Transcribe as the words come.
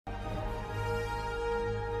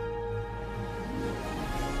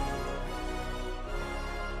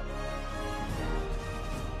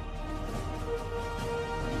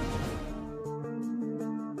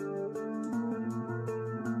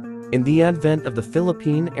In the advent of the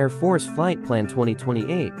Philippine Air Force Flight Plan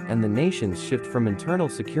 2028 and the nation's shift from internal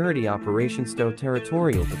security operations to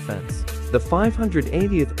territorial defense, the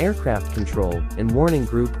 580th Aircraft Control and Warning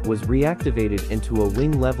Group was reactivated into a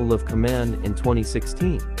wing level of command in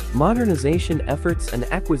 2016. Modernization efforts and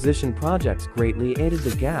acquisition projects greatly aided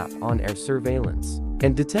the gap on air surveillance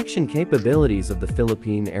and detection capabilities of the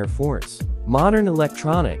Philippine Air Force. Modern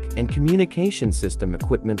electronic and communication system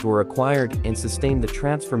equipment were acquired and sustained the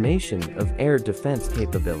transformation of air defense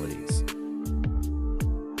capabilities.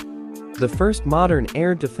 The first modern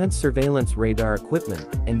air defense surveillance radar equipment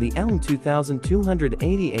and the ELM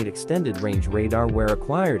 2288 extended range radar were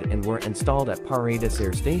acquired and were installed at Paredes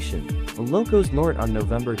Air Station, Ilocos Norte on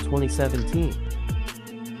November 2017.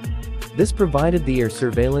 This provided the air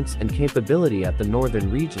surveillance and capability at the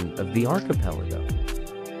northern region of the archipelago.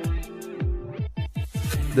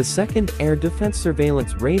 The second air defense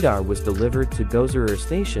surveillance radar was delivered to Gozer Air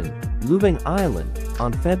Station, Lubang Island,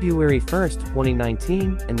 on February 1,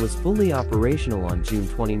 2019 and was fully operational on June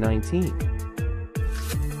 2019.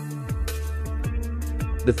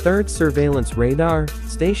 The third surveillance radar,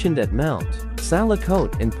 stationed at Mount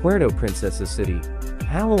Salacote in Puerto Princesa City,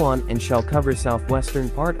 Palawan and shall cover southwestern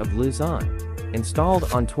part of Luzon, installed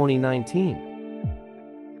on 2019.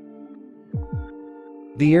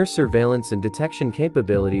 The air surveillance and detection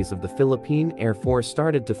capabilities of the Philippine Air Force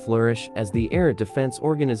started to flourish as the Air Defense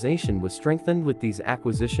Organization was strengthened with these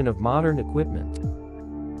acquisition of modern equipment.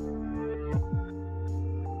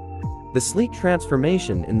 The sleek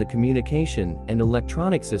transformation in the communication and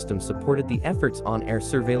electronic systems supported the efforts on air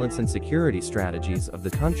surveillance and security strategies of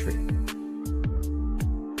the country.